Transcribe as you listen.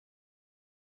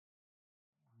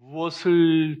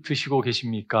무엇을 드시고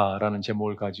계십니까? 라는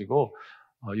제목을 가지고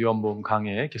요한복음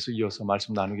강해에 계속 이어서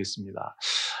말씀 나누겠습니다.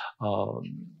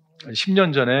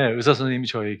 10년 전에 의사 선생님이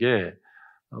저에게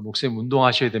목사님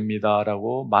운동하셔야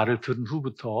됩니다라고 말을 들은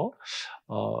후부터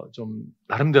좀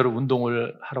나름대로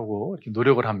운동을 하려고 이렇게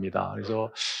노력을 합니다.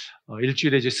 그래서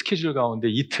일주일에 제 스케줄 가운데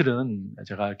이틀은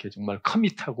제가 이렇게 정말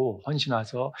커밋하고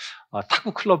헌신해서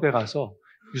탁구 클럽에 가서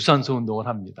유산소 운동을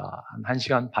합니다. 한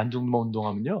 1시간 반 정도만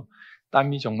운동하면요,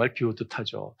 땀이 정말 비 오듯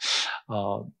하죠.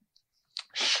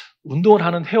 운동을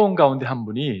하는 회원 가운데 한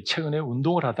분이 최근에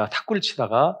운동을 하다가 탁구를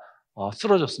치다가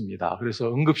쓰러졌습니다.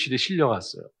 그래서 응급실에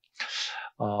실려갔어요.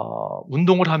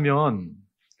 운동을 하면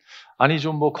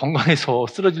좀 건강해서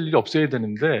쓰러질 일이 없어야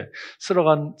되는데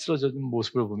쓰러진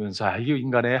모습을 보면서 이게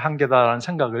인간의 한계다라는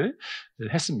생각을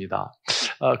했습니다.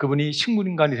 그분이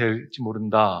식물인간이 될지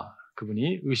모른다.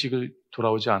 그분이 의식을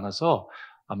돌아오지 않아서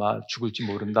아마 죽을지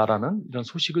모른다라는 이런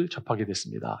소식을 접하게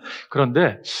됐습니다.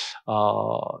 그런데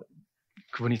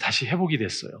그분이 다시 회복이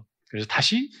됐어요. 그래서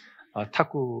다시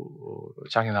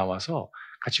탁구장에 나와서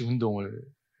같이 운동을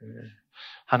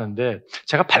하는데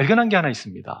제가 발견한 게 하나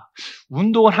있습니다.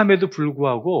 운동을 함에도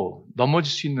불구하고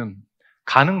넘어질 수 있는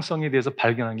가능성에 대해서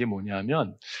발견한 게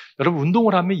뭐냐면, 여러분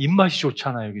운동을 하면 입맛이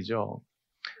좋잖아요, 그죠?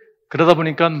 그러다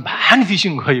보니까 많이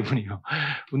드신 거예요, 이분이요.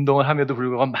 운동을 함에도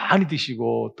불구하고 많이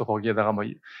드시고 또 거기에다가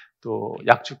또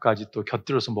약주까지 또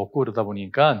곁들여서 먹고 그러다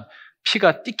보니까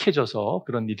피가 띠해져서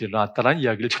그런 일이 일어났다는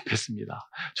이야기를 접했습니다.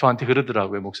 저한테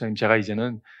그러더라고요. 목사님, 제가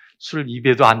이제는 술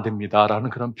입에도 안 됩니다라는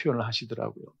그런 표현을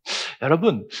하시더라고요.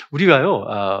 여러분,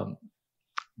 우리가요,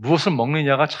 무엇을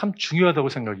먹느냐가 참 중요하다고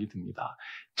생각이 듭니다.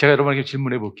 제가 여러분에게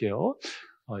질문해 볼게요.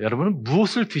 여러분은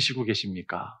무엇을 드시고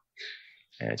계십니까?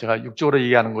 제가 육적으로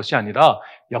얘기하는 것이 아니라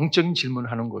영적인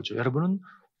질문을 하는 거죠. 여러분은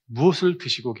무엇을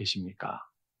드시고 계십니까?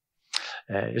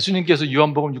 예수님께서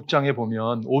요한복음 6장에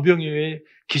보면 오병이어의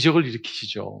기적을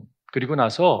일으키시죠. 그리고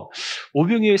나서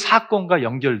오병이어의 사건과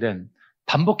연결된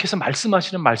반복해서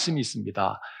말씀하시는 말씀이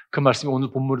있습니다. 그 말씀이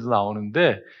오늘 본문에도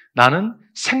나오는데, 나는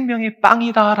생명의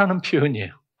빵이다라는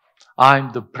표현이에요.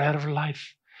 I'm the bread of life.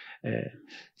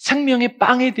 생명의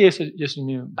빵에 대해서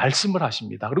예수님이 말씀을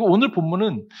하십니다. 그리고 오늘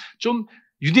본문은 좀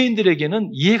유대인들에게는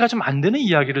이해가 좀 안 되는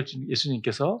이야기를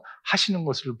예수님께서 하시는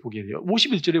것을 보게 돼요.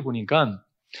 51절에 보니까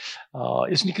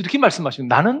예수님께서 이렇게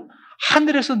말씀하십니다. 나는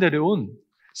하늘에서 내려온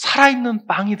살아있는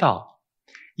빵이다.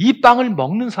 이 빵을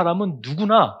먹는 사람은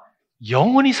누구나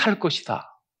영원히 살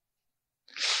것이다.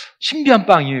 신비한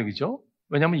빵이에요, 그죠?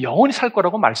 왜냐하면 영원히 살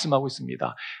거라고 말씀하고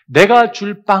있습니다. 내가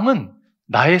줄 빵은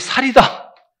나의 살이다.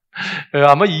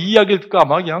 아마 이 이야기를 듣고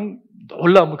아마 그냥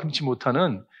놀라움을 금치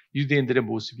못하는 유대인들의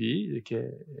모습이 이렇게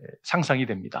상상이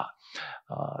됩니다.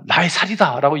 나의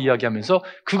살이다라고 이야기하면서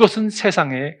그것은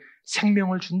세상에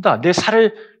생명을 준다. 내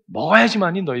살을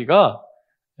먹어야지만이 너희가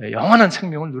영원한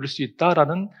생명을 누릴 수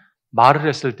있다라는 말을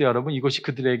했을 때, 여러분, 이것이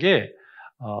그들에게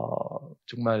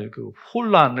정말 그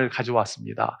혼란을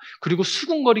가져왔습니다. 그리고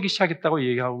수군거리기 시작했다고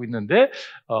얘기하고 있는데,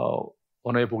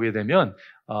 언어에 보게 되면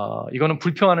이거는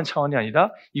불평하는 차원이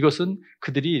아니라 이것은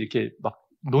그들이 이렇게 막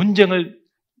논쟁을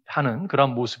하는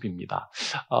그런 모습입니다.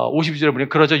 52절에 보면,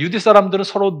 그러자 유대 사람들은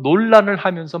서로 논란을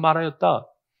하면서 말하였다.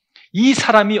 이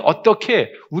사람이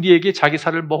어떻게 우리에게 자기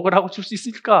살을 먹으라고 줄 수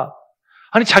있을까?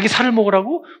 아니, 자기 살을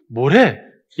먹으라고? 뭐래?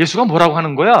 예수가 뭐라고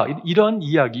하는 거야? 이런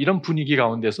이야기, 이런 분위기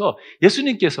가운데서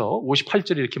예수님께서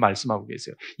 58절에 이렇게 말씀하고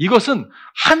계세요. 이것은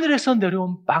하늘에서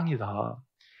내려온 빵이다.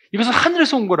 이것은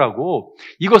하늘에서 온 거라고.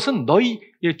 이것은 너희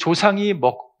조상이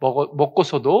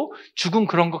먹고서도 죽은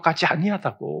그런 것 같지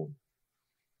아니하다고.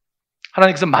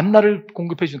 하나님께서 만나를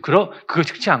공급해 주는 그거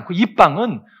그렇지 않고, 이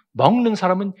빵은 먹는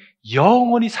사람은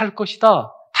영원히 살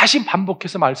것이다. 다시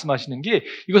반복해서 말씀하시는 게,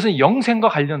 이것은 영생과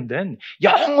관련된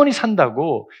영원히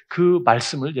산다고 그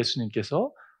말씀을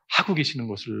예수님께서 하고 계시는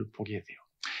것을 보게 돼요.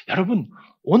 여러분,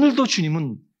 오늘도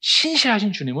주님은,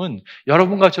 신실하신 주님은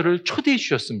여러분과 저를 초대해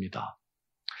주셨습니다.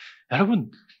 여러분,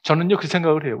 저는요 그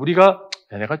생각을 해요.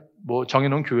 내가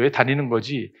정해놓은 교회에 다니는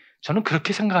거지, 저는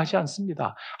그렇게 생각하지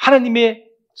않습니다.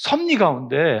 하나님의 섭리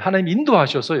가운데 하나님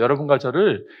인도하셔서 여러분과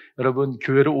저를, 여러분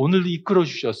교회를 오늘도 이끌어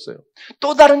주셨어요.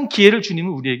 또 다른 기회를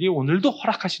주님은 우리에게 오늘도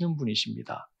허락하시는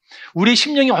분이십니다. 우리의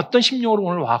심령이 어떤 심령으로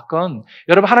오늘 왔건,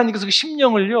 여러분 하나님께서 그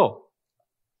심령을요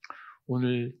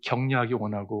오늘 격려하기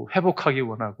원하고 회복하기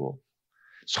원하고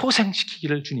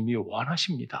소생시키기를 주님이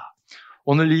원하십니다.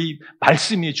 오늘 이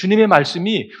말씀이, 주님의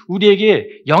말씀이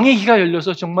우리에게 영의 귀가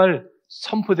열려서 정말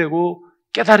선포되고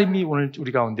깨달음이 오늘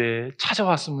우리 가운데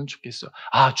찾아왔으면 좋겠어요.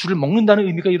 주를 먹는다는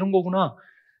의미가 이런 거구나.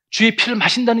 주의 피를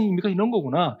마신다는 의미가 이런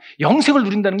거구나. 영생을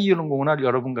누린다는 게 이런 거구나.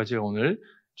 여러분과 제가 오늘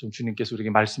좀 주님께서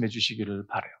우리에게 말씀해 주시기를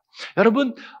바라요.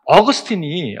 여러분,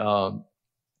 어거스틴이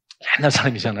옛날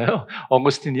사람이잖아요.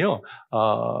 어거스틴이요.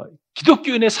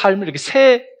 기독교인의 삶을 이렇게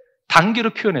세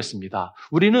단계로 표현했습니다.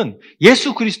 우리는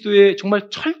예수 그리스도의 정말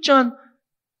철저한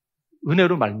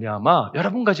은혜로 말미암아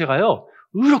여러분과 제가요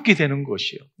의롭게 되는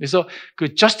것이에요. 그래서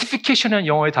그 justification이라는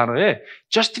영어의 단어에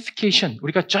justification,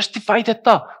 우리가 justify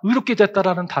됐다, 의롭게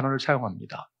됐다라는 단어를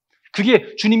사용합니다.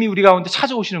 그게 주님이 우리 가운데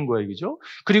찾아오시는 거예요, 그죠?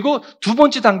 그리고 두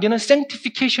번째 단계는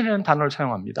sanctification이라는 단어를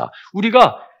사용합니다.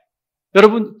 우리가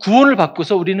여러분 구원을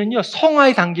받고서 우리는요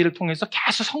성화의 단계를 통해서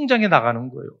계속 성장해 나가는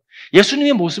거예요.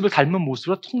 예수님의 모습을 닮은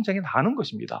모습으로 성장해 나가는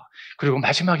것입니다. 그리고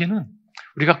마지막에는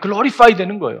우리가 glorify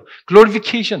되는 거예요.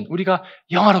 glorification, 우리가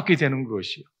영화롭게 되는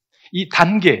것이에요. 이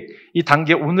단계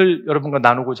오늘 여러분과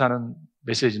나누고자 하는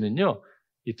메시지는요,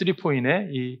 이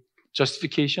 3포인트의 이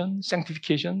justification,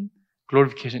 sanctification,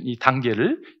 glorification 이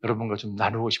단계를 여러분과 좀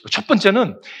나누고 싶어요. 첫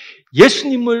번째는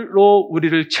예수님으로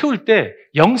우리를 채울 때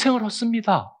영생을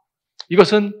얻습니다.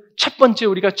 이것은 첫 번째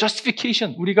우리가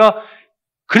justification, 우리가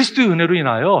그리스도의 은혜로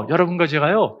인하여 여러분과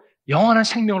제가요 영원한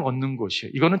생명을 얻는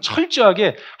것이에요. 이거는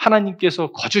철저하게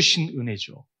하나님께서 거주신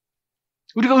은혜죠.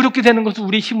 우리가 의롭게 되는 것은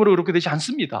우리 힘으로 의롭게 되지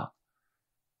않습니다.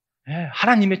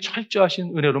 하나님의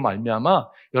철저하신 은혜로 말미암아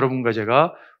여러분과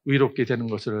제가 의롭게 되는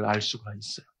것을 알 수가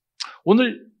있어요.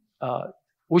 오늘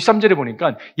 53절에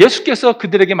보니까 예수께서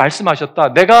그들에게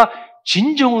말씀하셨다. 내가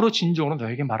진정으로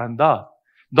너에게 말한다.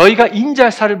 너희가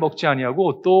인자의 살을 먹지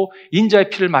아니하고 또 인자의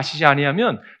피를 마시지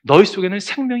아니하면 너희 속에는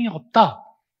생명이 없다.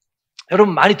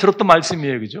 여러분 많이 들었던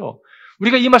말씀이에요, 그죠?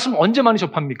 우리가 이 말씀 언제 많이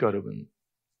접합니까, 여러분?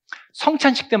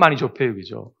 성찬식 때 많이 접해요,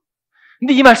 그죠?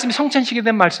 근데 이 말씀이 성찬식에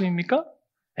대한 말씀입니까?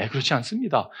 네, 그렇지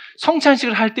않습니다.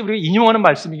 성찬식을 할 때 우리가 인용하는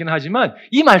말씀이긴 하지만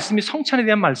이 말씀이 성찬에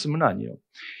대한 말씀은 아니에요.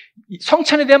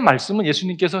 성찬에 대한 말씀은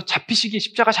예수님께서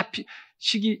십자가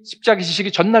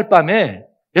지시기 전날 밤에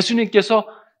예수님께서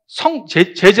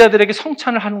제자들에게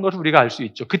성찬을 하는 것을 우리가 알 수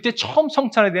있죠. 그때 처음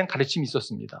성찬에 대한 가르침이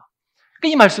있었습니다.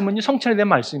 그러니까 이 말씀은 성찬에 대한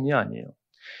말씀이 아니에요.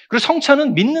 그리고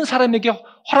성찬은 믿는 사람에게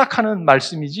허락하는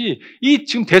말씀이지 이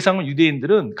지금 대상은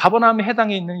유대인들은 가버나움에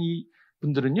해당해 있는 이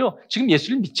분들은요 지금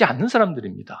예수를 믿지 않는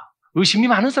사람들입니다. 의심이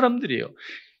많은 사람들이에요.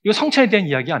 이거 성찬에 대한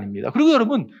이야기 아닙니다. 그리고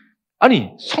여러분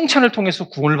아니 성찬을 통해서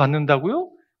구원을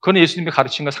받는다고요? 그건 예수님의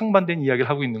가르침과 상반된 이야기를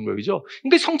하고 있는 거예요. 그죠?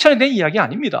 근데 성찬에 대한 이야기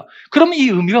아닙니다. 그러면 이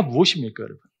의미가 무엇입니까,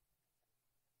 여러분?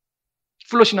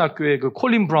 플러신학교에 그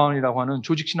콜린 브라운이라고 하는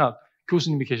조직신학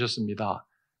교수님이 계셨습니다.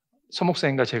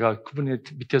 서목사님과 제가 그분의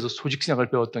밑에서 조직신학을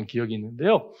배웠던 기억이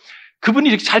있는데요. 그분이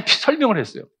이렇게 잘 설명을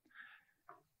했어요.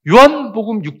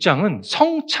 요한복음 6장은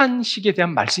성찬식에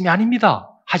대한 말씀이 아닙니다.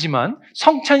 하지만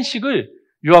성찬식을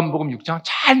요한복음 6장은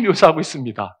잘 묘사하고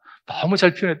있습니다. 너무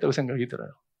잘 표현했다고 생각이 들어요.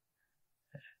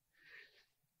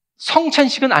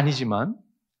 성찬식은 아니지만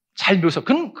잘 묘사.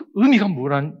 그 의미가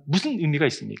무슨 의미가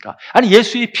있습니까? 아니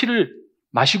예수의 피를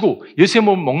마시고 예수의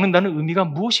몸을 먹는다는 의미가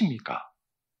무엇입니까?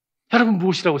 여러분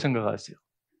무엇이라고 생각하세요?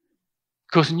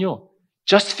 그것은요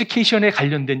justification에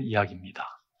관련된 이야기입니다.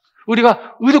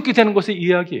 우리가 의롭게 되는 것의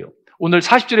이야기예요. 오늘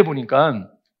 40절에 보니까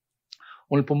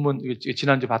오늘 본문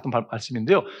지난주에 봤던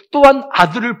말씀인데요. 또한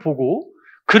아들을 보고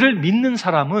그를 믿는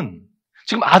사람은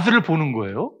지금 아들을 보는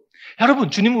거예요. 여러분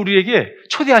주님은 우리에게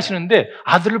초대하시는데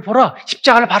아들을 보라,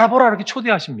 십자가를 바라보라 이렇게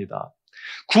초대하십니다.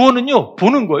 구원은요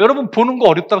보는 거예요. 여러분 보는 거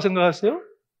어렵다고 생각하세요?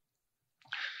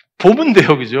 보면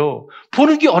돼요, 그죠?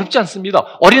 보는 게 어렵지 않습니다.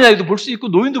 어린아이도 볼 수 있고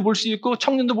노인도 볼 수 있고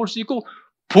청년도 볼 수 있고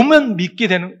보면 믿게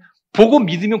되는, 보고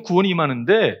믿으면 구원이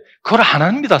임하는데 그걸 안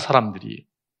합니다, 사람들이.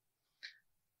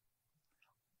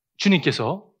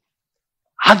 주님께서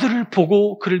아들을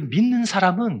보고 그를 믿는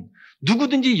사람은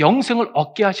누구든지 영생을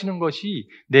얻게 하시는 것이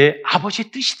내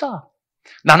아버지의 뜻이다.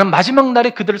 나는 마지막 날에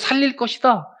그들을 살릴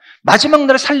것이다. 마지막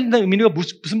날에 살린다는 의미가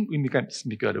무슨 의미가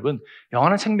있습니까, 여러분?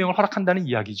 영원한 생명을 허락한다는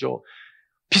이야기죠.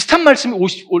 비슷한 말씀이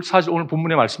 54절 오늘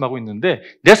본문에 말씀하고 있는데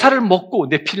내 살을 먹고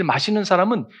내 피를 마시는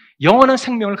사람은 영원한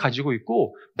생명을 가지고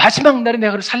있고 마지막 날에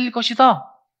내가 그를 살릴 것이다.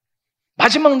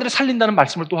 마지막 날에 살린다는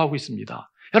말씀을 또 하고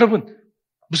있습니다. 여러분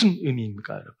무슨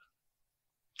의미입니까, 여러분?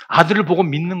 아들을 보고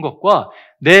믿는 것과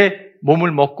내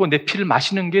몸을 먹고 내 피를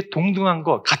마시는 게 동등한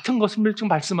것, 같은 것을 지금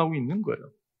말씀하고 있는 거예요.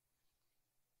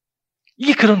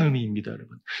 이게 그런 의미입니다,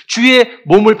 여러분. 주의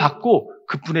몸을 받고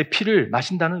그분의 피를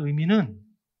마신다는 의미는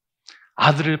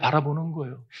아들을 바라보는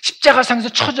거예요. 십자가상에서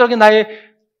처절하게 나의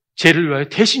죄를 위하여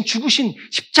대신 죽으신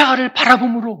십자가를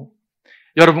바라봄으로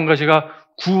여러분과 제가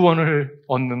구원을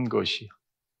얻는 것이요.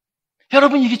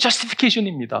 여러분 이게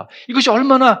justification입니다. 이것이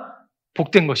얼마나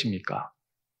복된 것입니까?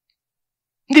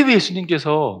 근데 왜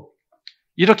예수님께서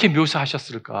이렇게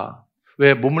묘사하셨을까?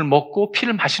 왜 몸을 먹고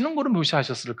피를 마시는 거로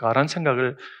묘사하셨을까라는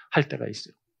생각을 할 때가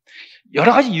있어요.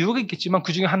 여러 가지 이유가 있겠지만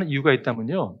그중에 하나 이유가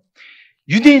있다면요.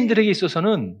 유대인들에게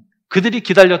있어서는 그들이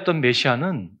기다렸던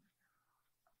메시아는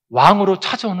왕으로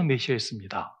찾아오는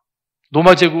메시아였습니다.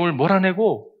 로마 제국을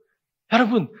몰아내고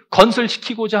여러분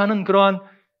건설시키고자 하는 그러한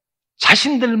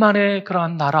자신들만의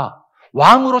그러한 나라,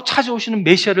 왕으로 찾아오시는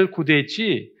메시아를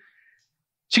고대했지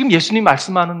지금 예수님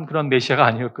말씀하는 그런 메시아가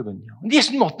아니었거든요. 근데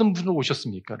예수님 어떤 분으로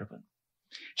오셨습니까, 여러분?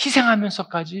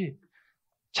 희생하면서까지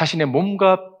자신의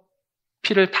몸과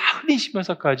피를 다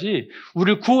흘리시면서까지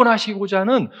우리를 구원하시고자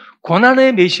하는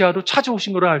고난의 메시아로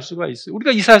찾아오신 걸 알 수가 있어요.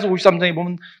 우리가 이사야서 53장에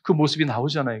보면 그 모습이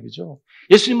나오잖아요. 그죠?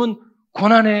 예수님은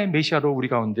고난의 메시아로 우리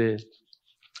가운데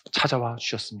찾아와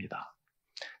주셨습니다.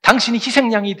 당신이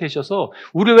희생양이 되셔서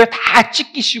우리 왜 다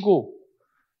찢기시고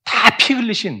다 피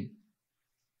흘리신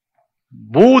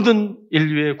모든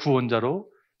인류의 구원자로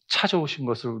찾아오신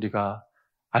것을 우리가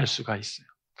알 수가 있어요.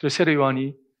 그래서 세례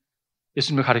요한이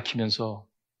예수님을 가리키면서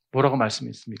뭐라고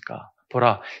말씀했습니까?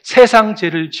 보라, 세상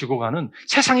죄를 지고 가는,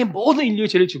 세상의 모든 인류의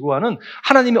죄를 지고 가는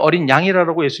하나님의 어린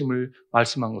양이라고 예수님을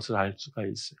말씀한 것을 알 수가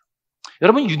있어요.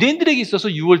 여러분, 유대인들에게 있어서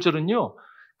유월절은요,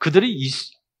 그들이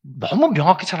너무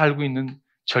명확히 잘 알고 있는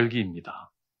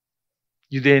절기입니다.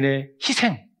 유대인의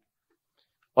희생,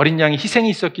 어린 양의 희생이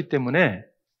있었기 때문에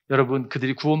여러분,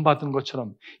 그들이 구원받은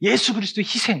것처럼 예수 그리스도의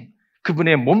희생,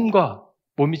 그분의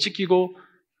몸이 찢기고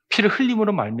피를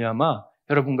흘림으로 말미암아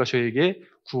여러분과 저에게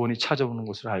구원이 찾아오는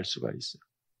것을 알 수가 있어요.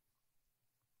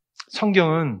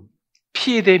 성경은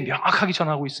피에 대해 명확하게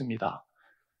전하고 있습니다.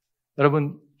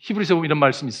 여러분, 히브리서에 보면 이런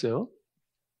말씀이 있어요.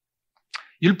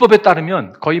 율법에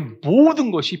따르면 거의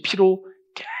모든 것이 피로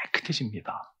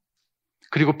깨끗해집니다.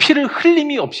 그리고 피를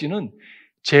흘림이 없이는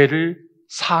죄를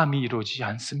사함이 이루어지지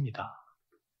않습니다.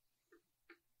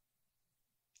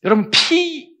 여러분,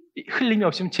 피 흘림이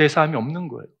없으면 죄 사함이 없는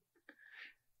거예요.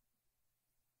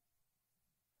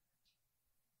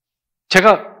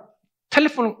 제가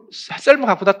셀프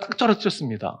갖고 다 딱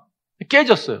떨어뜨렸습니다.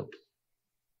 깨졌어요.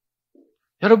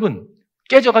 여러분,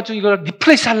 깨져가지고 이걸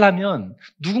리플레이스 하려면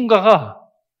누군가가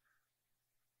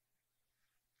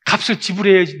값을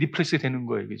지불해야지 리플레이스가 되는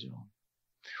거예요. 그죠?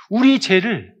 우리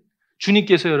죄를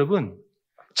주님께서 여러분,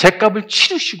 죄값을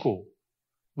치르시고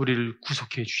우리를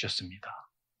구속해 주셨습니다.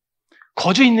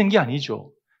 거저 있는 게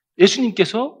아니죠.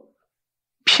 예수님께서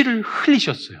피를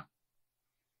흘리셨어요.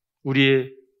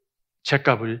 우리의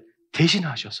죄값을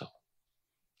대신하셔서.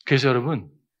 그래서 여러분,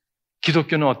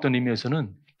 기독교는 어떤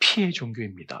의미에서는 피의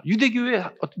종교입니다.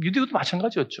 유대교도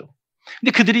마찬가지였죠.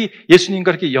 근데 그들이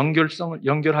예수님과 이렇게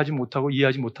연결하지 못하고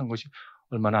이해하지 못한 것이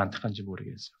얼마나 안타까운지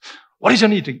모르겠어요.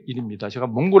 오래전의 일입니다. 제가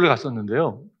몽골을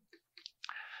갔었는데요.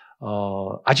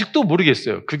 아직도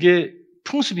모르겠어요. 그게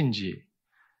풍습인지.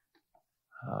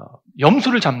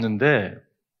 염소를 잡는데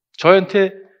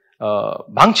저한테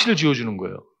망치를 쥐어주는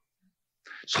거예요.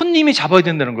 손님이 잡아야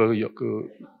된다는 거예요. 그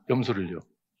염소를요.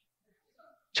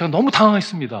 제가 너무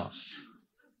당황했습니다.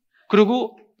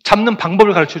 그리고 잡는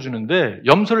방법을 가르쳐 주는데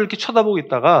염소를 이렇게 쳐다보고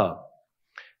있다가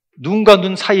눈과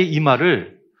눈 사이의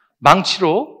이마를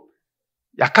망치로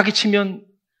약하게 치면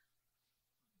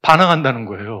반항한다는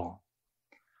거예요.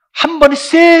 한 번에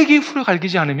세게 후려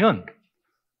갈기지 않으면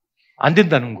안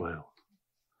된다는 거예요.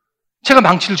 제가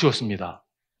망치를 주었습니다.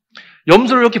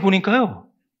 염소를 이렇게 보니까요,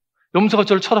 염소가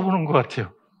저를 쳐다보는 것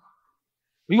같아요.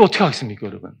 이거 어떻게 하겠습니까,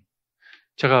 여러분?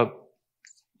 제가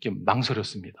이렇게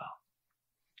망설였습니다.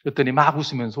 그랬더니 막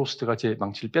웃으면서 호스트가 제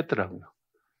망치를 뺐더라고요.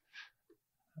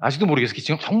 아직도 모르겠어요.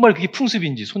 지금 정말 그게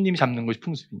풍습인지, 손님이 잡는 것이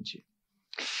풍습인지.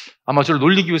 아마 저를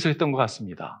놀리기 위해서 했던 것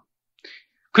같습니다.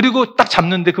 그리고 딱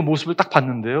잡는데 그 모습을 딱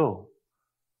봤는데요,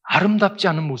 아름답지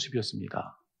않은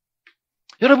모습이었습니다.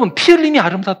 여러분, 피 흘림이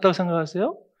아름답다고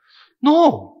생각하세요?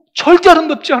 No! 절대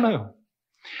아름답지 않아요.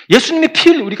 예수님의 피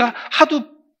흘림, 우리가 하도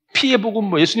피해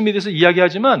보고 예수님에 대해서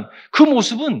이야기하지만 그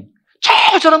모습은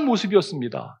처절한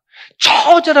모습이었습니다.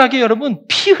 처절하게 여러분,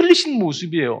 피 흘리신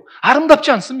모습이에요.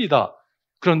 아름답지 않습니다.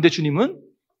 그런데 주님은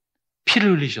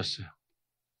피를 흘리셨어요.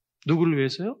 누구를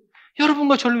위해서요?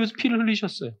 여러분과 저를 위해서 피를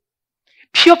흘리셨어요.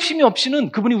 피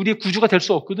없이는 그분이 우리의 구주가 될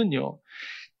수 없거든요.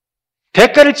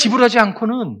 대가를 지불하지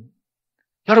않고는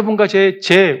여러분과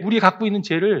우리가 갖고 있는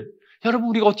죄를 여러분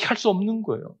우리가 어떻게 할 수 없는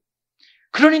거예요.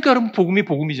 그러니까 여러분 복음이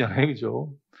복음이잖아요.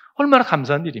 그죠? 얼마나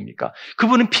감사한 일입니까?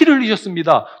 그분은 피를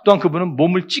흘리셨습니다. 또한 그분은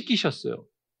몸을 찢기셨어요.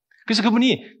 그래서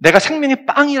그분이 내가 생명의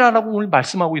빵이라고 오늘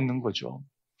말씀하고 있는 거죠.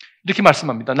 이렇게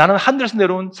말씀합니다. 나는 하늘에서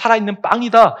내려온 살아있는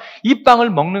빵이다. 이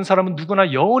빵을 먹는 사람은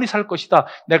누구나 영원히 살 것이다.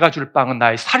 내가 줄 빵은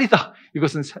나의 살이다.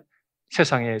 이것은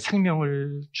세상에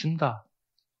생명을 준다.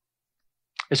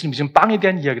 예수님이 지금 빵에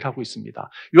대한 이야기를 하고 있습니다.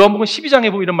 요한복음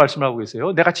 12장에 보면 이런 말씀을 하고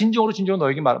계세요. 내가 진정으로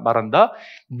너에게 말한다.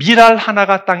 밀알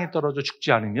하나가 땅에 떨어져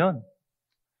죽지 않으면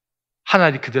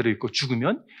하나님 그대로 있고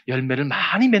죽으면 열매를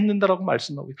많이 맺는다라고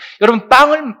말씀하고 있어요. 여러분,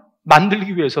 빵을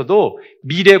만들기 위해서도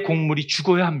밀의 곡물이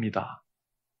죽어야 합니다.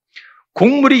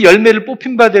 곡물이 열매를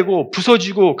뽑힌 바 되고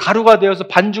부서지고 가루가 되어서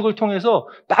반죽을 통해서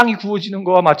빵이 구워지는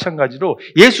것과 마찬가지로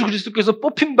예수 그리스도께서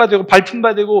뽑힌 바 되고 밟힌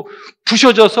바 되고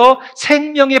부셔져서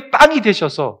생명의 빵이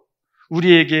되셔서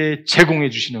우리에게 제공해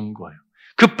주시는 거예요.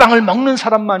 그 빵을 먹는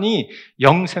사람만이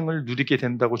영생을 누리게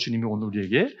된다고 주님이 오늘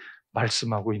우리에게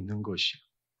말씀하고 있는 것이요.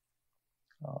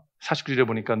 49절에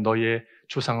보니까 너의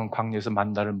조상은 광야에서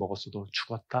만나를 먹었어도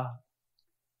죽었다.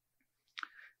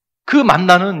 그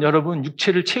만나는 여러분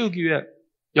육체를 채우기 위해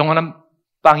영원한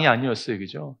빵이 아니었어요.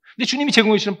 그죠? 근데 주님이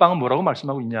제공해 주시는 빵은 뭐라고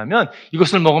말씀하고 있냐면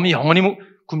이것을 먹으면 영원히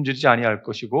굶주리지 아니할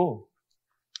것이고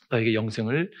너에게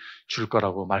영생을 줄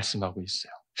거라고 말씀하고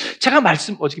있어요. 제가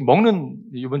어저께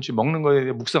이번 주에 먹는 거에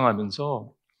대해 묵상하면서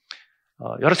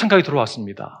여러 생각이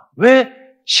들어왔습니다. 왜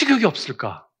식욕이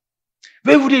없을까?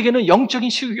 왜 우리에게는 영적인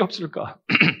식욕이 없을까?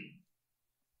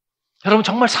 여러분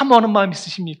정말 사모하는 마음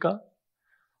있으십니까?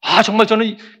 정말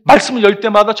저는 말씀을 열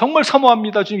때마다 정말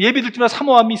사모합니다. 주님 예배 드릴 때마다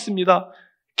사모함이 있습니다.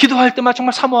 기도할 때마다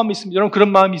정말 사모함이 있습니다. 여러분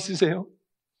그런 마음이 있으세요?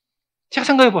 제가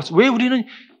생각해 봤어요. 왜 우리는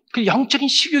그 영적인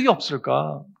식욕이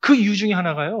없을까? 그 이유 중에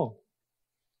하나가요.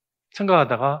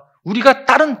 생각하다가 우리가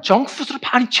다른 정크푸드로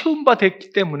많이 채운 바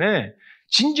됐기 때문에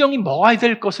진정이 먹어야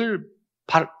될 것을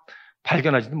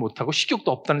발견하지도 못하고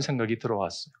식욕도 없다는 생각이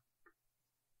들어왔어요.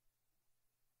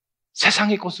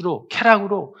 세상의 것으로,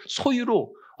 쾌락으로,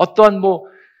 소유로 어떠한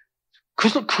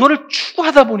그거를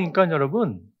추구하다 보니까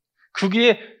여러분,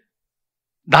 그게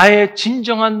나의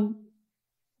진정한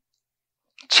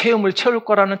체험을 채울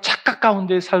거라는 착각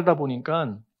가운데 살다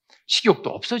보니까 식욕도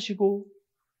없어지고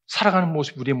살아가는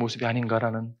모습이 우리의 모습이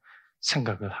아닌가라는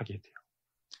생각을 하게 돼요.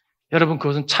 여러분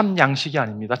그것은 참 양식이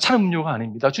아닙니다. 참 음료가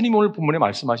아닙니다. 주님 오늘 본문에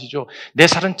말씀하시죠. 내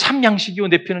살은 참 양식이요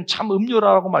내 피는 참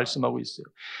음료라고 말씀하고 있어요.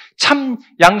 참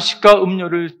양식과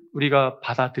음료를 우리가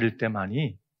받아들일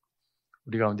때만이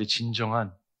우리 가운데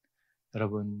진정한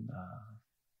여러분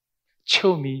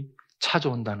체험이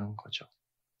찾아온다는 거죠.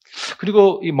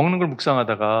 그리고 이 먹는 걸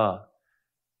묵상하다가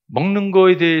먹는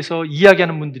거에 대해서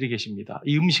이야기하는 분들이 계십니다.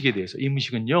 이 음식에 대해서. 이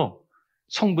음식은요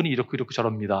성분이 이렇고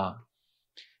저럽니다.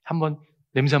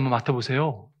 냄새 한번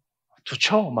맡아보세요.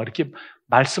 좋죠? 막 이렇게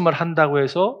말씀을 한다고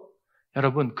해서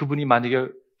여러분 그분이 만약에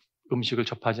음식을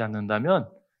접하지 않는다면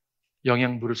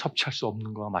영양분을 섭취할 수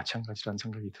없는 것과 마찬가지라는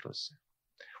생각이 들었어요.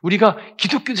 우리가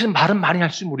기독교에서는 말은 많이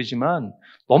할지 모르지만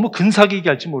너무 근사하게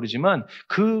얘기할지 모르지만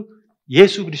그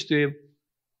예수 그리스도의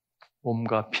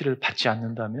몸과 피를 받지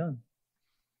않는다면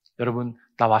여러분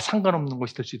나와 상관없는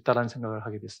것이 될 수 있다는 생각을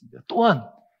하게 됐습니다. 또한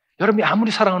여러분이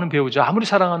아무리 사랑하는 배우자, 아무리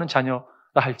사랑하는 자녀라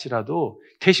할지라도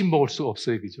대신 먹을 수가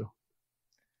없어요. 그죠?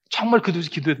 정말 그도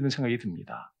기도해 드는 생각이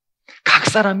듭니다. 각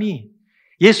사람이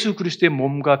예수 그리스도의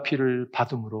몸과 피를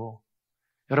받음으로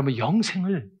여러분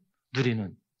영생을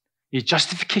누리는 이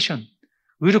justification,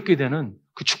 의롭게 되는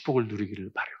그 축복을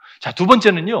누리기를 바라요. 자, 두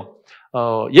번째는요,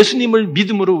 예수님을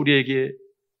믿음으로 우리에게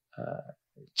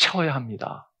채워야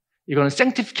합니다. 이거는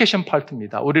sanctification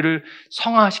part입니다. 우리를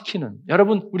성화시키는,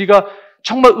 여러분, 우리가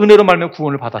정말 은혜로 말미암아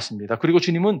구원을 받았습니다. 그리고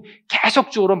주님은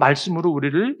계속적으로 말씀으로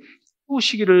우리를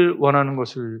채우시기를 원하는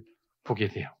것을 보게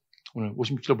돼요. 오늘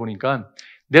 56절 보니까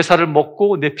내 살을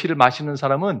먹고 내 피를 마시는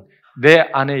사람은 내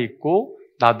안에 있고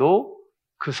나도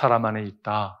그 사람 안에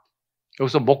있다.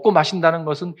 여기서 먹고 마신다는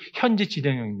것은 현재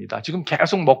진행형입니다. 지금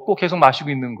계속 먹고 계속 마시고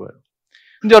있는 거예요.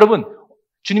 근데 여러분,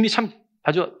 주님이 참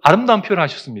아주 아름다운 표현을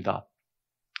하셨습니다.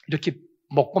 이렇게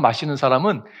먹고 마시는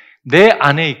사람은 내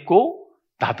안에 있고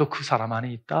나도 그 사람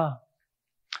안에 있다.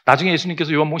 나중에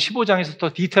예수님께서 요한복음 15장에서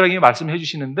더 디테일하게 말씀해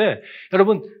주시는데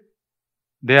여러분,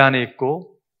 내 안에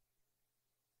있고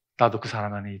나도 그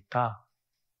사람 안에 있다.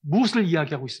 무엇을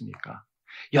이야기하고 있습니까?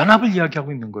 연합을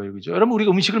이야기하고 있는 거예요. 그죠? 여러분,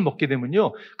 우리가 음식을 먹게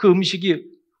되면요. 그 음식이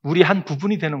우리 한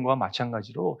부분이 되는 것과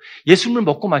마찬가지로 예수님을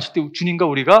먹고 마실 때 주님과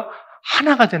우리가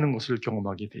하나가 되는 것을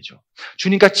경험하게 되죠.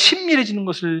 주님과 친밀해지는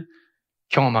것을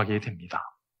경험하게 됩니다.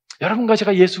 여러분과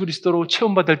제가 예수 그리스도로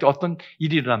체험받을 때 어떤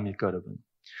일이 일어납니까, 여러분?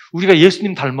 우리가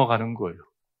예수님 닮아가는 거예요.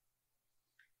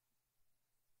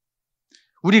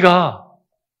 우리가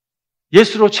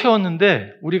예수로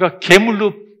채웠는데 우리가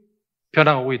괴물로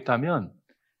변화하고 있다면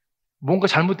뭔가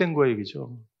잘못된 거예요,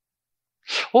 그죠?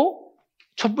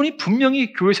 저분이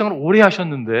분명히 교회 생활을 오래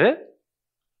하셨는데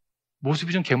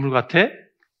모습이 좀 괴물 같아?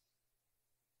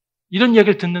 이런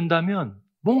이야기를 듣는다면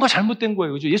뭔가 잘못된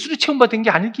거예요, 그죠? 예수를 체험받은 게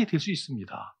아니게 될 수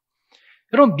있습니다.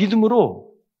 여러분,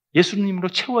 믿음으로 예수님으로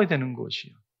채워야 되는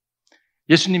것이요.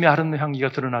 예수님의 아름다운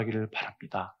향기가 드러나기를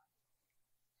바랍니다.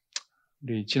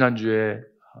 우리 지난주였는데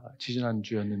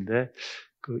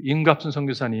그 임갑순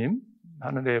선교사님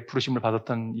하늘의 부르심을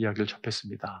받았다는 이야기를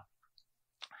접했습니다.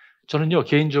 저는요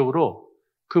개인적으로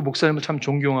그 목사님을 참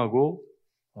존경하고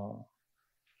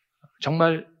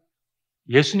정말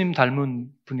예수님 닮은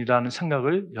분이라는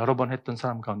생각을 여러 번 했던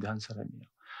사람 가운데 한 사람이에요.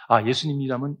 아,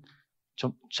 예수님이라면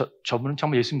저분은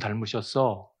정말 예수님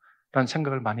닮으셨어 라는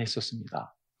생각을 많이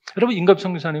했었습니다. 여러분, 임갑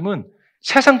선교사님은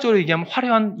세상적으로 얘기하면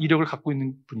화려한 이력을 갖고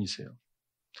있는 분이세요.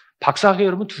 박사학위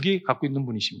여러분 2개 갖고 있는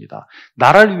분이십니다.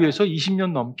 나라를 위해서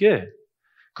 20년 넘게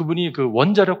그분이 그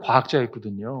원자력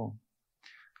과학자였거든요.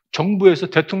 정부에서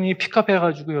대통령이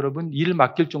픽업해가지고 여러분 일을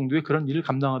맡길 정도의 그런 일을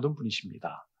감당하던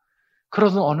분이십니다.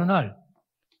 그러던 어느 날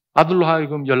아들로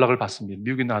하여금 연락을 받습니다.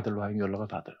 미국에 있는 아들로 하여금 연락을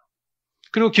받아요.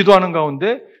 그리고 기도하는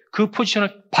가운데 그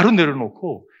포지션을 바로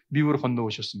내려놓고 미국으로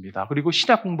건너오셨습니다. 그리고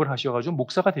신학 공부를 하셔가지고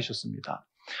목사가 되셨습니다.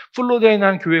 플로리다에 있는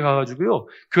한 교회 가가지고요,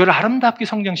 교회를 아름답게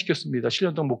성장시켰습니다.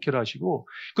 7년 동안 목회를 하시고,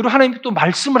 그리고 하나님이 또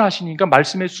말씀을 하시니까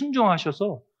말씀에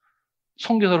순종하셔서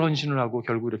선교사로 헌신을 하고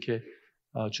결국 이렇게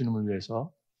주님을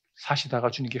위해서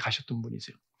사시다가 주님께 가셨던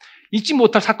분이세요. 잊지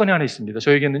못할 사건이 하나 있습니다.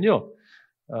 저에게는요,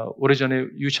 오래전에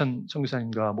유천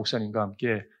선교사님과 목사님과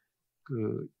함께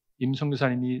그 임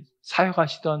선교사님이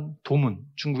사역하시던 도문,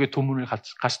 중국의 도문을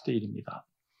갔을 때 일입니다.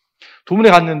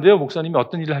 도문에 갔는데요, 목사님이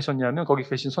어떤 일을 하셨냐면 거기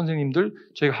계신 선생님들,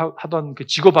 저희가 하던 그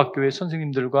직업학교의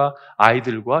선생님들과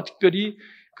아이들과 특별히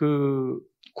그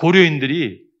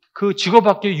고려인들이 그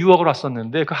직업학교에 유학을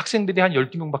왔었는데 그 학생들이 한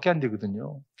 12명밖에 안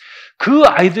되거든요. 그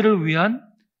아이들을 위한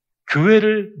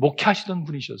교회를 목회하시던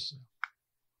분이셨어요.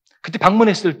 그때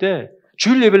방문했을 때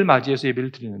주일 예배를 맞이해서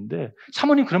예배를 드리는데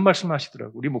사모님 그런 말씀을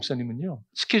하시더라고요. 우리 목사님은요,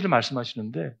 스케줄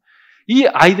말씀하시는데 이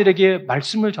아이들에게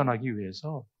말씀을 전하기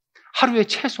위해서 하루에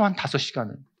최소한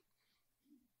 5시간은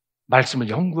말씀을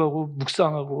연구하고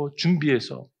묵상하고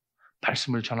준비해서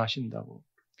말씀을 전하신다고.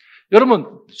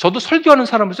 여러분, 저도 설교하는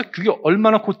사람으로서 그게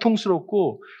얼마나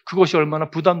고통스럽고 그것이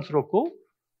얼마나 부담스럽고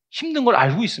힘든 걸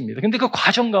알고 있습니다. 근데 그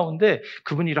과정 가운데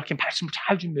그분이 이렇게 말씀을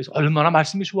잘 준비해서 얼마나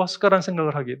말씀이 좋았을까라는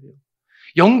생각을 하게 돼요.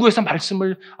 연구해서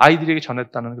말씀을 아이들에게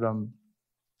전했다는 그런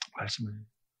말씀을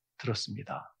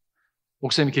들었습니다.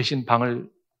 목사님이 계신 방을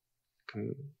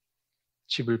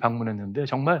집을 방문했는데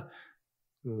정말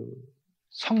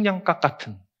성냥갑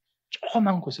같은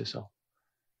조그만 곳에서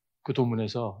그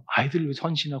도문에서 아이들을 위해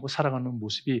헌신하고 살아가는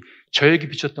모습이 저에게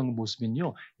비쳤던 그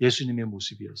모습은요, 예수님의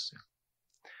모습이었어요.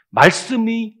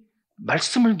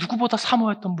 말씀을 누구보다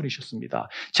사모했던 분이셨습니다.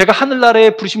 제가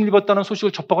하늘나라에 부르심을 입었다는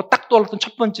소식을 접하고 딱 떠올랐던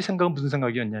첫 번째 생각은 무슨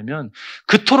생각이었냐면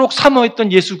그토록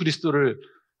사모했던 예수 그리스도를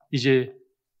이제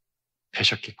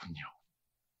뵈셨겠군요.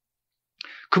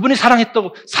 그분이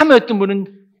사랑했다고 사모했던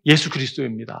분은 예수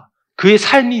그리스도입니다. 그의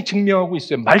삶이 증명하고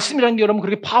있어요. 말씀이라는 게 여러분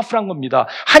그렇게 파워풀한 겁니다.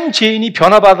 한 죄인이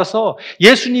변화받아서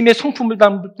예수님의 성품을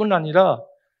담을 뿐 아니라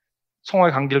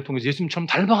성화의 관계를 통해서 예수님처럼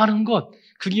닮아가는 것,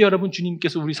 그게 여러분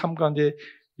주님께서 우리 삶 가운데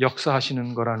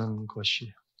역사하시는 거라는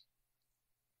것이에요.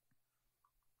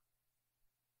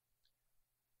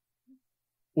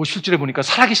 실제로 보니까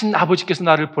살아계신 아버지께서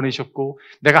나를 보내셨고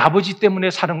내가 아버지 때문에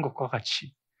사는 것과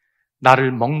같이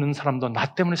나를 먹는 사람도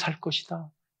나 때문에 살 것이다.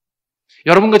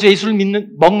 여러분과 제가 예수를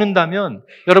먹는다면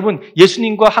여러분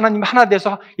예수님과 하나님 하나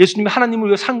돼서 예수님이 하나님을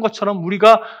위해 산 것처럼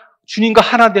우리가 주님과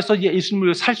하나 돼서 예수님을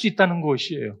위해 살 수 있다는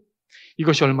것이에요.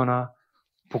 이것이 얼마나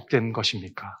복된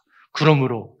것입니까?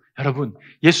 그러므로 여러분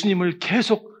예수님을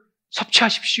계속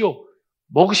섭취하십시오.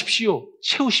 먹으십시오.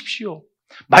 채우십시오.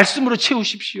 말씀으로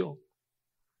채우십시오.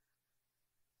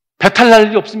 배탈 날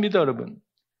일이 없습니다, 여러분.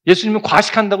 예수님은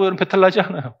과식한다고 여러분 배탈 나지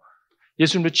않아요.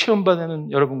 예수님을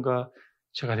체험받는 여러분과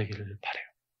제가 되기를 바라요.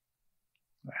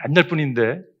 옛날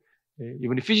분인데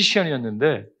이분이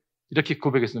피지시언이었는데 이렇게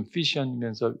고백했습니다.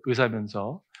 피지시언이면서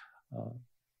의사면서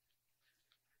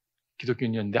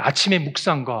기독교인이었는데 아침의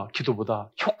묵상과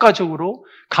기도보다 효과적으로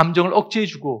감정을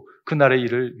억제해주고 그 나라의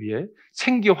일을 위해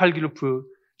생기와 활기를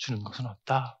부여주는 것은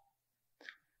없다.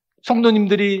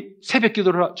 성도님들이 새벽에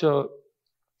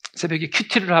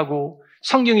큐티를 하고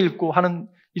성경 읽고 하는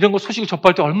이런 거 소식을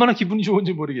접할 때 얼마나 기분이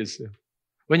좋은지 모르겠어요.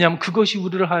 왜냐하면 그것이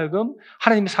우리를 하여금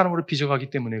하나님의 사람으로 빚어가기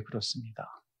때문에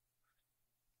그렇습니다.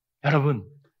 여러분,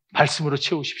 말씀으로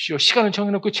채우십시오. 시간을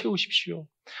정해놓고 채우십시오.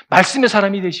 말씀의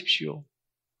사람이 되십시오.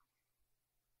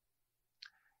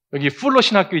 여기 풀러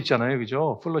신학교 있잖아요.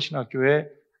 그죠? 풀러 신학교의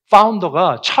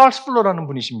파운더가 찰스 풀러라는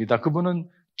분이십니다. 그분은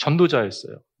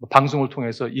전도자였어요. 방송을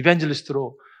통해서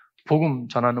이벤젤리스트로 복음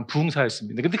전하는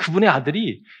부흥사였습니다. 근데 그분의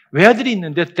외아들이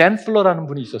있는데 댄 풀러라는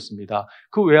분이 있었습니다.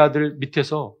 그 외아들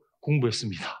밑에서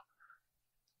공부했습니다.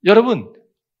 여러분,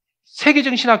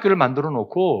 세계적인 신학교를 만들어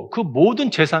놓고 그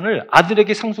모든 재산을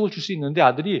아들에게 상속을 줄 수 있는데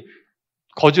아들이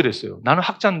거절했어요. 나는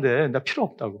학자인데 나 필요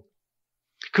없다고.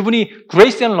 그분이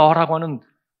그레이스 앤 러라고 하는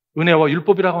은혜와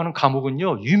율법이라고 하는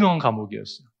과목은요, 유명한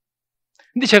과목이었어요.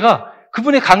 근데 제가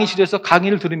그분의 강의실에서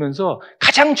강의를 들으면서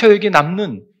가장 저에게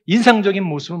남는 인상적인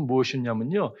모습은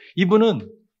무엇이었냐면요, 이분은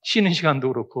쉬는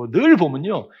시간도 그렇고 늘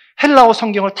보면요. 헬라어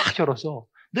성경을 다 열어서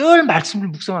늘 말씀을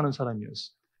묵상하는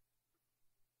사람이었어요.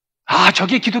 아,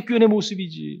 저게 기독교인의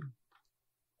모습이지.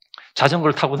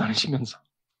 자전거를 타고 다니시면서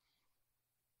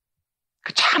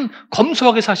참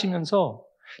검소하게 사시면서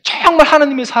정말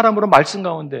하나님의 사람으로 말씀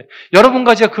가운데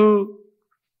여러분과 제가 그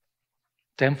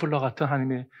댐플러 같은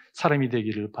하나님의 사람이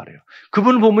되기를 바라요.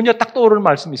 그분을 보면요 딱 떠오르는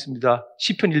말씀이 있습니다.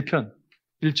 시편 1편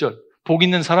 1절 복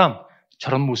있는 사람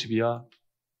저런 모습이야.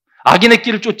 악인의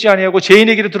길을 쫓지 아니하고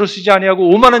죄인의 길을 들어서지 아니하고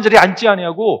오만한 자리에 앉지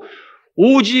아니하고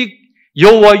오직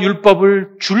여호와의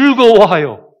율법을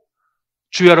즐거워하여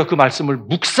주야로 그 말씀을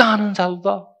묵상하는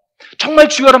자도다. 정말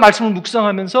주야로 말씀을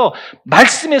묵상하면서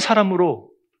말씀의 사람으로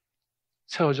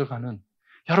세워져 가는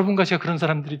여러분과 제가 그런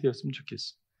사람들이 되었으면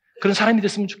좋겠어요. 그런 사람이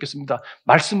됐으면 좋겠습니다.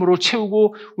 말씀으로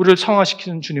채우고 우리를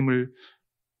성화시키는 주님을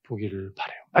보기를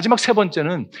바라요. 마지막 세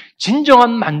번째는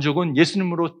진정한 만족은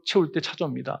예수님으로 채울 때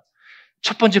찾아옵니다.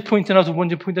 첫 번째 포인트나 두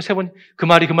번째 포인트, 세 번째 그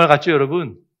말이 그 말 같죠,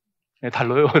 여러분? 네,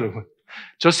 달라요, 여러분.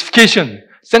 Justification,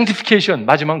 Sanctification,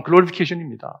 마지막은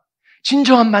Glorification입니다.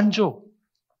 진정한 만족.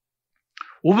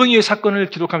 오병이어의 사건을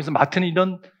기록하면서 마태는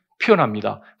이런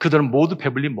표현합니다. 그들은 모두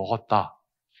배불리 먹었다.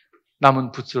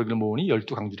 남은 부스러기를 모으니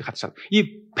 12강들이 같이 살았다.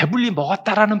 이 배불리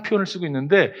먹었다라는 표현을 쓰고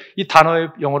있는데 이 단어의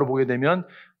영어로 보게 되면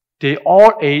They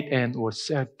all ate and were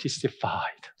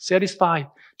satisfied. Satisfied.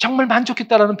 정말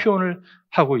만족했다라는 표현을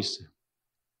하고 있어요.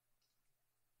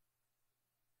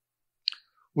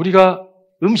 우리가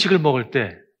음식을 먹을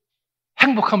때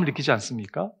행복함을 느끼지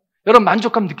않습니까? 여러분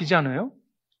만족감 느끼지 않아요?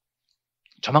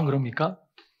 저만 그럽니까?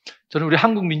 저는 우리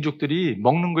한국 민족들이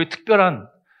먹는 거에 특별한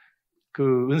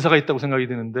그 은사가 있다고 생각이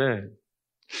드는데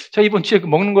제가 이번 주에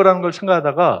먹는 거라는 걸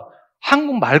생각하다가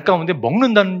한국 말 가운데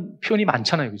먹는다는 표현이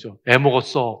많잖아요. 그죠? 애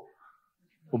먹었어.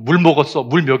 물 먹었어.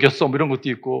 물 먹였어. 뭐 이런 것도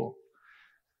있고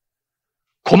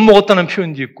곧 먹었다는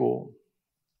표현도 있고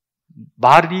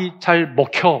말이 잘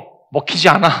먹히지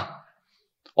않아.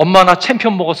 엄마 나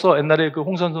챔피언 먹었어. 옛날에 그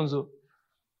홍선 선수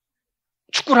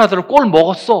축구를 하더라도 골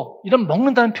먹었어. 이런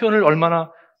먹는다는 표현을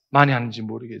얼마나 많이 하는지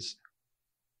모르겠어요.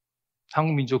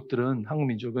 한국 민족은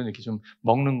이렇게 좀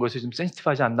먹는 것에 좀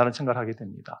센시티브하지 않나는 생각을 하게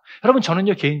됩니다. 여러분,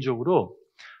 저는요, 개인적으로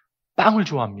빵을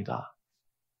좋아합니다.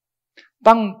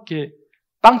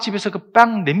 빵집에서 그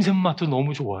빵 냄새 맡도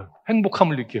너무 좋아요.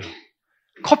 행복함을 느껴요.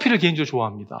 커피를 개인적으로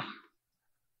좋아합니다.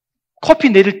 커피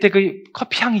내릴 때 그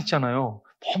커피 향이 있잖아요.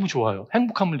 너무 좋아요.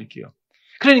 행복함을 느껴요.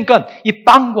 그러니까 이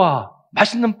빵과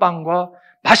맛있는 빵과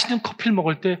맛있는 커피를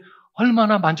먹을 때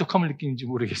얼마나 만족함을 느끼는지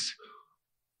모르겠어요.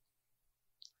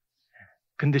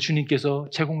 근데 주님께서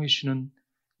제공해 주시는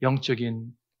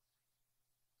영적인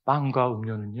빵과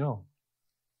음료는요,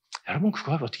 여러분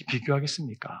그거와 어떻게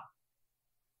비교하겠습니까?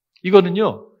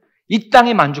 이거는요, 이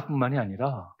땅의 만족뿐만이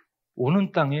아니라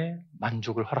오는 땅의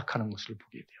만족을 허락하는 것을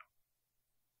보게 돼요.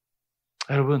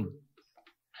 여러분,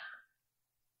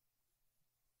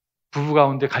 부부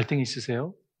가운데 갈등이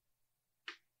있으세요?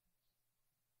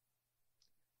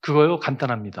 그거요,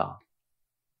 간단합니다.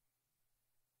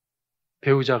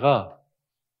 배우자가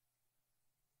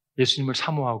예수님을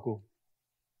사모하고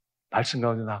말씀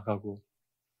가운데 나아가고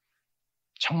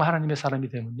정말 하나님의 사람이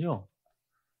되면요,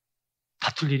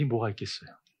 다툴 일이 뭐가 있겠어요?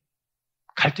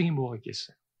 갈등이 뭐가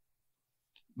있겠어요?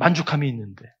 만족함이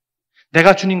있는데,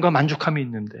 내가 주님과 만족함이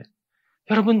있는데,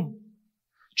 여러분,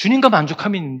 주님과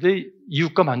만족함이 있는데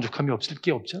이웃과 만족함이 없을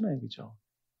게 없잖아요. 그죠?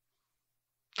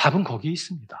 답은 거기에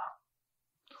있습니다.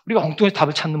 우리가 엉뚱해서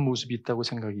답을 찾는 모습이 있다고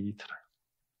생각이 들어요.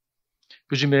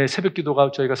 요즘에 새벽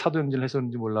기도가 저희가 사도행전을 해서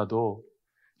그런지 몰라도,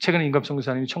 최근에 임감성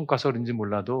교사님이 천국 가서 그런지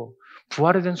몰라도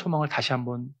부활에 대한 소망을 다시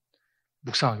한번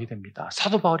묵상하게 됩니다.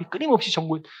 사도 바울이 끊임없이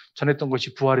전했던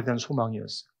것이 부활에 대한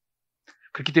소망이었어요.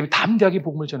 그렇기 때문에 담대하게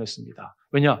복음을 전했습니다.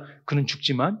 왜냐? 그는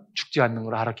죽지만 죽지 않는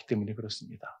걸 알았기 때문에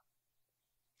그렇습니다.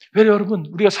 왜 여러분,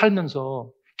 우리가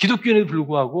살면서 기독교인에도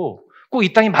불구하고 꼭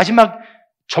이 땅이 마지막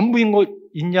전부인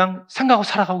것인 양 생각하고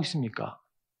살아가고 있습니까?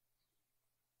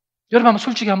 여러분 한번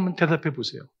솔직히 한번 대답해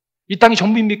보세요. 이 땅이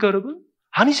전부입니까, 여러분?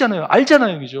 아니잖아요.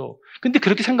 알잖아요. 그죠? 근데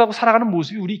그렇게 생각하고 살아가는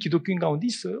모습이 우리 기독교인 가운데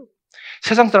있어요.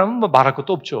 세상 사람은 뭐 말할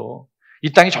것도 없죠.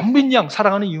 이 땅이 전부인 양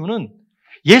살아가는 이유는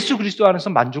예수 그리스도 안에서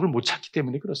만족을 못 찾기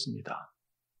때문에 그렇습니다.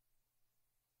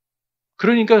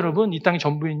 그러니까 여러분, 이 땅이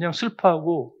전부인 양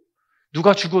슬퍼하고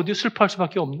누가 죽어도 슬퍼할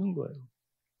수밖에 없는 거예요.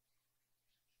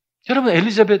 여러분,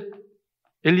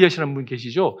 엘리앗이라는 분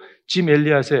계시죠? 짐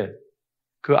엘리앗의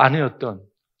그 아내였던,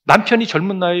 남편이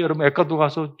젊은 나이에 여러분 에콰도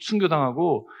가서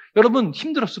순교당하고 여러분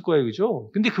힘들었을 거예요.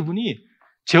 그죠? 근데 그분이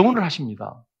재혼을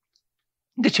하십니다.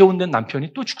 근데 재혼된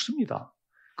남편이 또 죽습니다.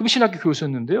 그럼 신학교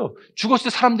교수였는데요. 죽었을 때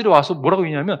사람들이 와서 뭐라고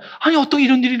했냐면, 아니 어떻게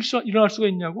이런 일이 일어날 수가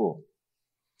있냐고.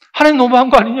 하나님 너무한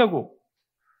거 아니냐고.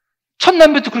 첫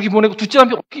남편도 그렇게 보내고 둘째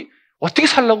남편 어떻게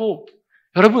살라고.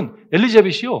 여러분,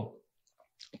 엘리자벳이요,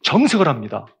 정색을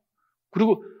합니다.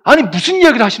 그리고 아니 무슨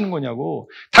이야기를 하시는 거냐고.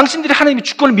 당신들이 하나님의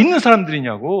주권을 믿는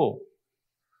사람들이냐고.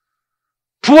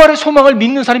 부활의 소망을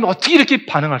믿는 사람이 어떻게 이렇게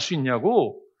반응할 수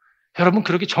있냐고. 여러분,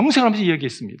 그렇게 정색하면서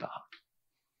이야기했습니다.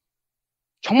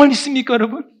 정말 믿습니까,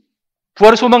 여러분?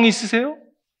 부활의 소망이 있으세요?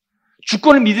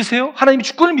 주권을 믿으세요? 하나님의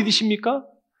주권을 믿으십니까?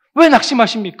 왜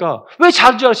낙심하십니까? 왜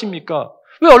좌절하십니까?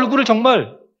 왜 얼굴을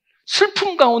정말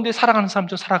슬픔 가운데 살아가는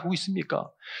사람처럼 살아가고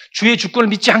있습니까? 주의 주권을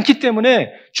믿지 않기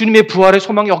때문에, 주님의 부활의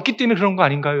소망이 없기 때문에 그런 거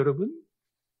아닌가요, 여러분?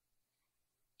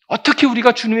 어떻게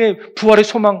우리가 주님의 부활의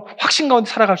소망, 확신 가운데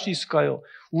살아갈 수 있을까요?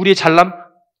 우리의 잘남?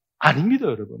 아닙니다,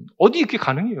 여러분. 어디 이렇게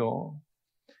가능해요?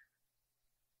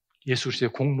 예수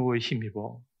그리스도의 공로에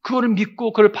힘입어 그거를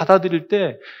믿고 그걸 받아들일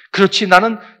때, 그렇지,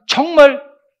 나는 정말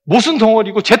못은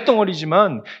덩어리고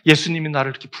잿덩어리지만 예수님이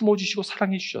나를 이렇게 품어주시고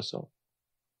사랑해 주셔서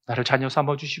나를 자녀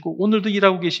삼아주시고 오늘도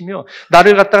일하고 계시며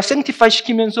나를 갖다가 생티파이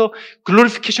시키면서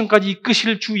글로리피케이션까지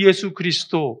이끄실 주 예수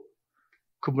그리스도,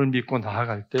 그분을 믿고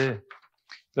나아갈 때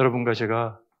여러분과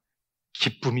제가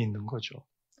기쁨이 있는 거죠.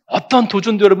 어떤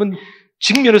도전도 여러분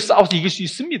직면을 싸워서 이길 수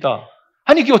있습니다.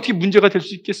 아니, 이게 어떻게 문제가 될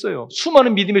수 있겠어요?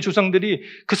 수많은 믿음의 조상들이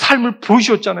그 삶을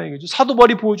보여주셨잖아요. 그죠? 사도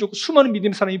바울이 보여줬고 수많은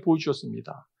믿음의 사람이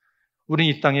보여주셨습니다.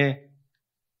 우리는 이 땅에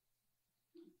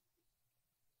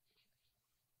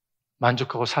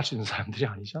만족하고 살 수 있는 사람들이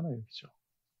아니잖아요. 그죠?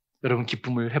 여러분,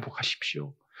 기쁨을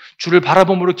회복하십시오. 주를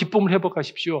바라봄으로 기쁨을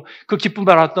회복하십시오. 그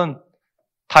기쁨을 알았던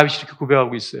다윗이 이렇게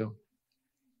고백하고 있어요.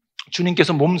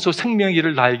 주님께서 몸소 생명의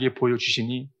길을 나에게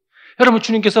보여주시니, 여러분,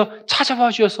 주님께서 찾아와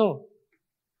주셔서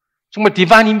정말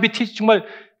디바인 인비테이션, 정말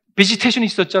비지테이션이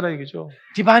있었잖아요. 그죠?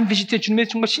 디바인 비지테이션, 주님의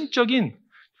정말 신적인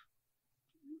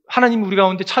하나님이 우리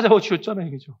가운데 찾아와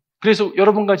주셨잖아요. 그죠? 그래서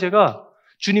여러분과 제가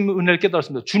주님의 은혜를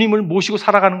깨달았습니다. 주님을 모시고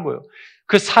살아가는 거예요.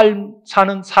 그 사는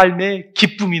삶에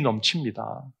기쁨이 넘칩니다.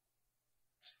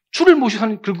 주를 모시고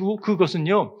사는, 그리고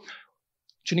그것은요,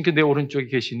 주님께서 내 오른쪽에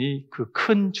계시니 그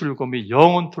큰 즐거움이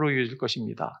영원토록 이어질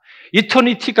것입니다.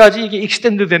 이터니티까지 이게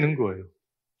익스텐드 되는 거예요.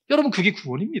 여러분, 그게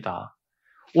구원입니다.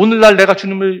 오늘날 내가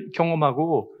주님을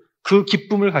경험하고 그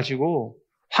기쁨을 가지고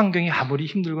환경이 아무리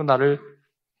힘들고 나를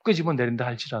끄집어 내린다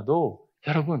할지라도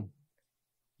여러분,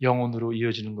 영원으로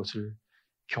이어지는 것을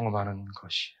경험하는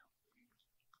것이에요.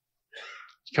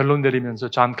 결론 내리면서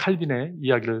존 칼빈의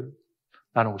이야기를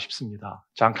나누고 싶습니다.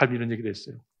 존 칼빈이 이런 얘기를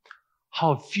했어요.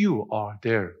 How few are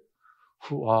there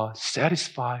who are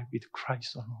satisfied with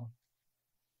Christ alone.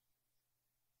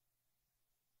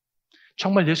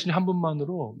 정말 예수님 한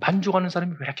분만으로 만족하는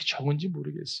사람이 왜 이렇게 적은지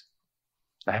모르겠어요.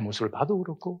 나의 모습을 봐도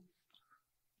그렇고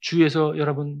주위에서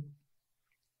여러분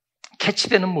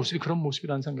캐치되는 모습이 그런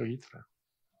모습이라는 생각이 들어요.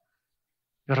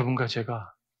 여러분과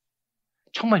제가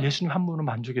정말 예수님 한 분으로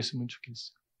만족했으면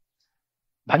좋겠어요.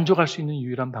 만족할 수 있는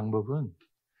유일한 방법은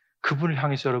그분을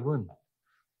향해서 여러분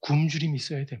굶주림이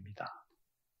있어야 됩니다.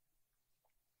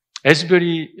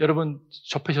 에스베리 여러분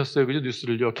접하셨어요? 그죠?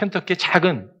 뉴스를요. 켄터키의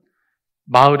작은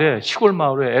마을에, 시골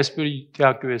마을에 에스베리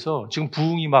대학교에서 지금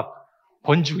부흥이 막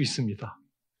번지고 있습니다.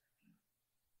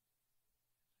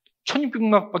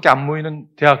 1600명밖에 안 모이는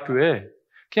대학교에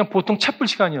그냥 보통 챗불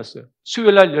시간이었어요.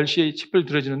 수요일 날 10시에 챗불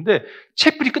들어지는데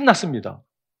챗불이 끝났습니다.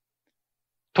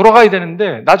 돌아가야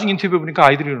되는데 나중에 인터뷰 보니까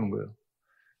아이들이 이러는 거예요.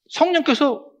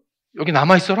 성령께서 여기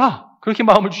남아있어라. 그렇게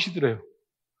마음을 주시더래요.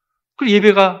 그리고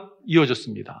예배가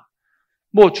이어졌습니다.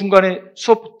 뭐 중간에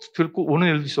수업 듣고 오는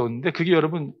애들도 있었는데 그게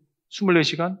여러분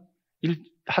 24시간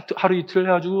하루 이틀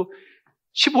해가지고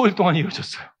 15일 동안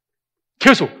이어졌어요.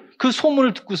 계속 그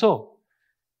소문을 듣고서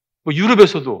뭐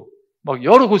유럽에서도 막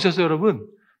여러 곳에서 여러분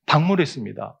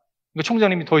방문했습니다. 그러니까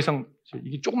총장님이 더 이상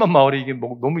이게 조그만 마을에 이게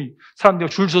뭐 너무 사람들이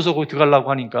줄 서서 거기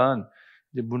들어가려고 하니까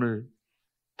이제 문을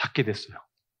닫게 됐어요.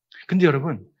 근데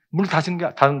여러분 문을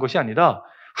닫은 것이 아니라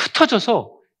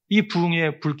흩어져서 이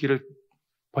부흥의 불길을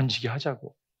번지게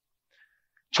하자고.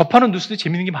 접하는 뉴스도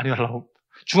재밌는 게 많이 날라오고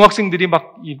중학생들이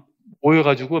막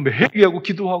모여가지고 회개하고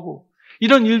기도하고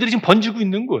이런 일들이 지금 번지고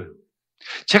있는 거예요.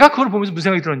 제가 그걸 보면서 무슨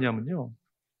생각이 들었냐면요.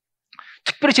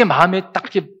 특별히 제 마음에 딱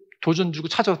이렇게 도전 주고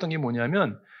찾아왔던 게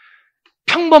뭐냐면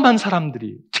평범한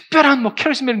사람들이 특별한 뭐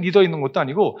캐리스메릭 리더 있는 것도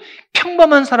아니고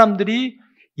평범한 사람들이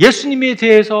예수님에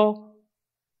대해서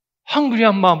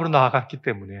황홀한 마음으로 나아갔기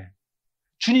때문에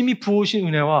주님이 부으신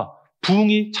은혜와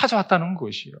부흥이 찾아왔다는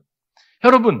것이에요.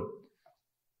 여러분,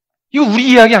 이거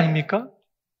우리 이야기 아닙니까?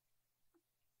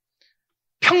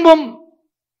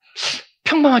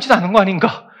 평범하지도 않은 거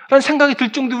아닌가? 라는 생각이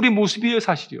들 정도의 우리 모습이에요,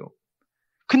 사실이요.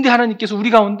 근데 하나님께서 우리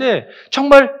가운데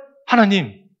정말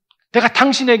하나님, 내가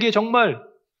당신에게 정말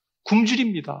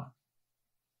굶주립니다.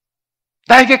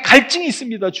 나에게 갈증이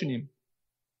있습니다, 주님.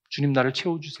 주님 나를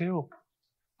채워주세요.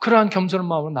 그러한 겸손한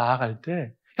마음으로 나아갈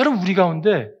때 여러분 우리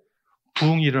가운데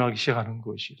부흥이 일어나기 시작하는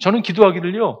것이. 저는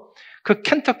기도하기를요. 그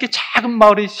켄터키 작은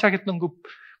마을에 시작했던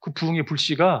그 부흥의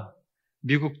불씨가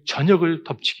미국 전역을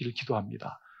덮치기를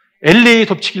기도합니다. LA에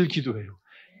덮치기를 기도해요.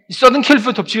 서든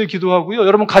캘리포니아 덮치기를 기도하고요.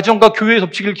 여러분 가정과 교회에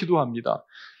덮치기를 기도합니다.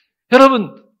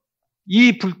 여러분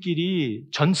이 불길이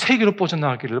전 세계로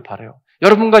뻗어나가기를 바라요.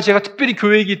 여러분과 제가 특별히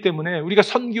교회이기 때문에 우리가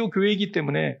선교 교회이기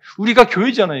때문에 우리가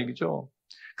교회잖아요. 그죠?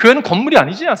 교회는 건물이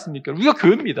아니지 않습니까? 우리가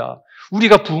교회입니다.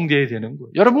 우리가 부흥되어야 되는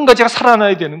거예요. 여러분과 제가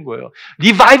살아나야 되는 거예요.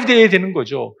 리바이브 되어야 되는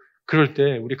거죠. 그럴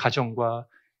때 우리 가정과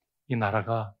이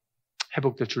나라가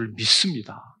회복될 줄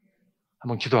믿습니다.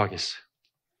 한번 기도하겠어요.